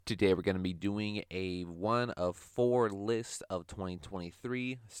Today we're going to be doing a one of four list of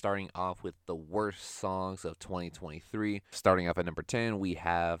 2023, starting off with the worst songs of 2023. Starting off at number 10, we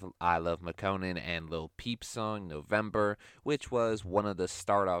have ILOVEMAKONNEN and Lil Peep song November, which was one of the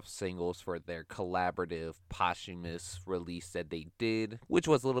start off singles for their collaborative posthumous release that they did, which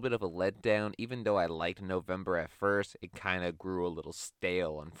was a little bit of a letdown. Even though I liked November at first, it kind of grew a little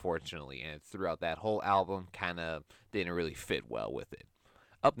stale, unfortunately, and throughout that whole album, kind of didn't really fit well with it.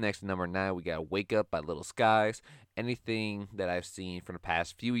 Up next, number 9, we got Wake Up by Little Skies. Anything that I've seen from the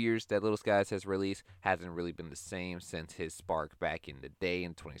past few years that Little Skies has released hasn't really been the same since his spark back in the day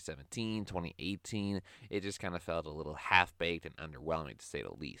in 2017, 2018. It just kind of felt a little half baked and underwhelming to say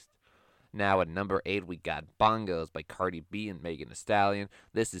the least. Now at number 8, we got Bongos by Cardi B and Megan Thee Stallion.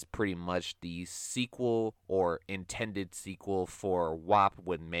 This is pretty much the sequel or intended sequel for WAP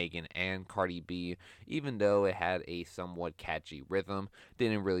with Megan and Cardi B. Even though it had a somewhat catchy rhythm,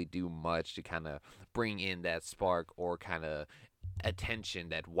 didn't really do much to kind of bring in that spark or kind of attention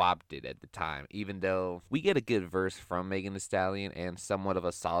that WAP did at the time. Even though we get a good verse from Megan Thee Stallion and somewhat of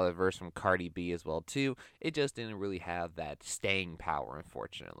a solid verse from Cardi B as well too, it just didn't really have that staying power,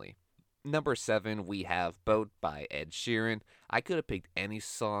 unfortunately. Number 7, we have Boat by Ed Sheeran. I could have picked any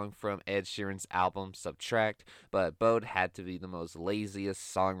song from Ed Sheeran's album Subtract, but Boat had to be the most laziest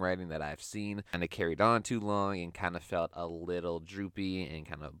songwriting that I've seen, and it carried on too long and kind of felt a little droopy and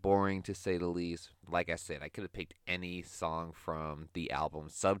kind of boring to say the least. Like I said, I could have picked any song from the album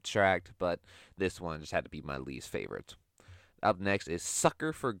Subtract, but this one just had to be my least favorite. Up next is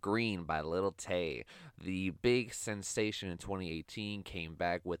Sucker for Green by Lil Tay. The big sensation in 2018 came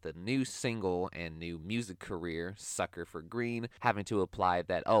back with a new single and new music career, Sucker for Green, having to apply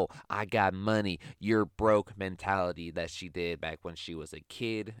that, oh, I got money, you're broke mentality that she did back when she was a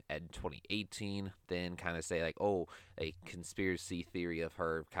kid in 2018. Then kind of say, like, oh, a conspiracy theory of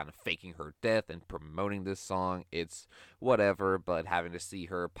her kind of faking her death and promoting this song. It's whatever, but having to see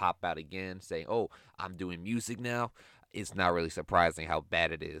her pop out again saying, oh, I'm doing music now, it's not really surprising how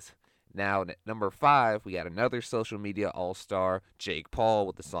bad it is. Now, at number 5, we got another social media all-star, Jake Paul,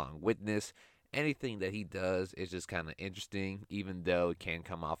 with the song Witness. Anything that he does is just kind of interesting, even though it can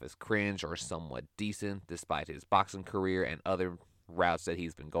come off as cringe or somewhat decent, despite his boxing career and other routes that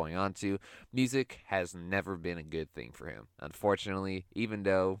he's been going on to. Music has never been a good thing for him. Unfortunately, even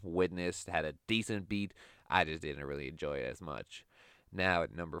though Witness had a decent beat, I just didn't really enjoy it as much. Now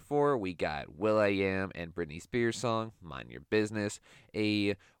at number 4, we got Will.I.AM and Britney Spears song, Mind Your Business,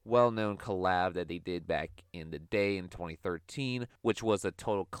 a well-known collab that they did back in the day in 2013, which was a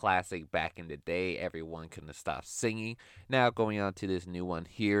total classic back in the day. Everyone couldn't have stopped singing. Now going on to this new one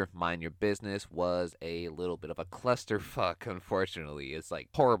here, Mind Your Business, was a little bit of a clusterfuck, unfortunately. It's like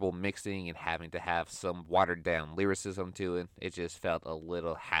horrible mixing and having to have some watered-down lyricism to it. It just felt a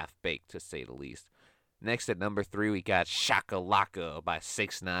little half-baked, to say the least. Next at number 3, we got Shaka Laka by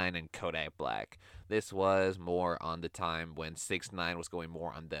 6ix9ine and Kodak Black. This was more on the time when 6ix9ine was going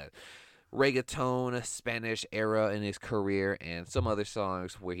more on the reggaeton Spanish era in his career, and some other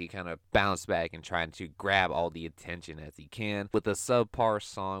songs where he kind of bounced back and trying to grab all the attention as he can. With a subpar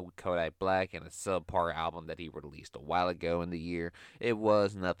song with Kodak Black and a subpar album that he released a while ago in the year, it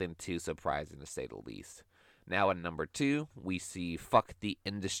was nothing too surprising to say the least. Now at number 2, we see Fuck the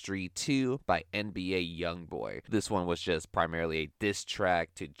Industry 2 by NBA Youngboy. This one was just primarily a diss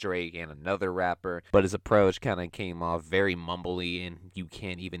track to Drake and another rapper, but his approach kind of came off very mumbly and you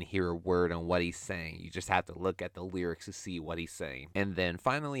can't even hear a word on what he's saying. You just have to look at the lyrics to see what he's saying. And then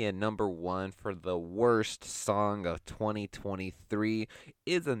finally at number 1 for the worst song of 2023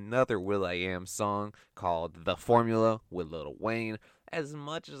 is another Will.I.AM song called The Formula with Lil Wayne. As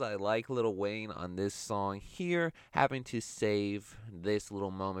much as I like Lil Wayne on this song here, having to save this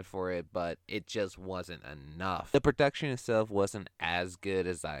little moment for it, but it just wasn't enough. The production itself wasn't as good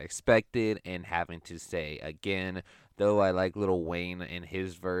as I expected, and having to say again, though I like Lil Wayne and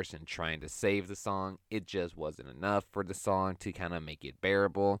his verse and trying to save the song, it just wasn't enough for the song to kind of make it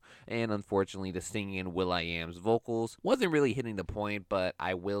bearable. And unfortunately, the singing in Will.I.AM's vocals wasn't really hitting the point, but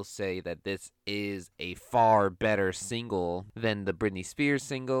I will say that this is a far better single than the Britney Spears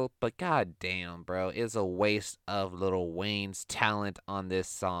single. But god damn, bro, it's a waste of Lil Wayne's talent on this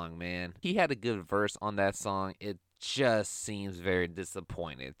song, man. He had a good verse on that song. It just seems very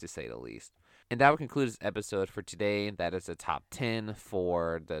disappointed, to say the least. And that will conclude this episode for today. That is the top 10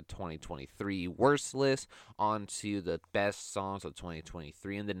 for the 2023 worst list. On to the best songs of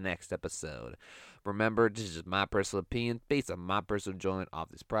 2023 in the next episode. Remember, this is my personal opinion based on my personal enjoyment of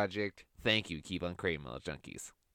this project. Thank you. Keep on craving, little junkies.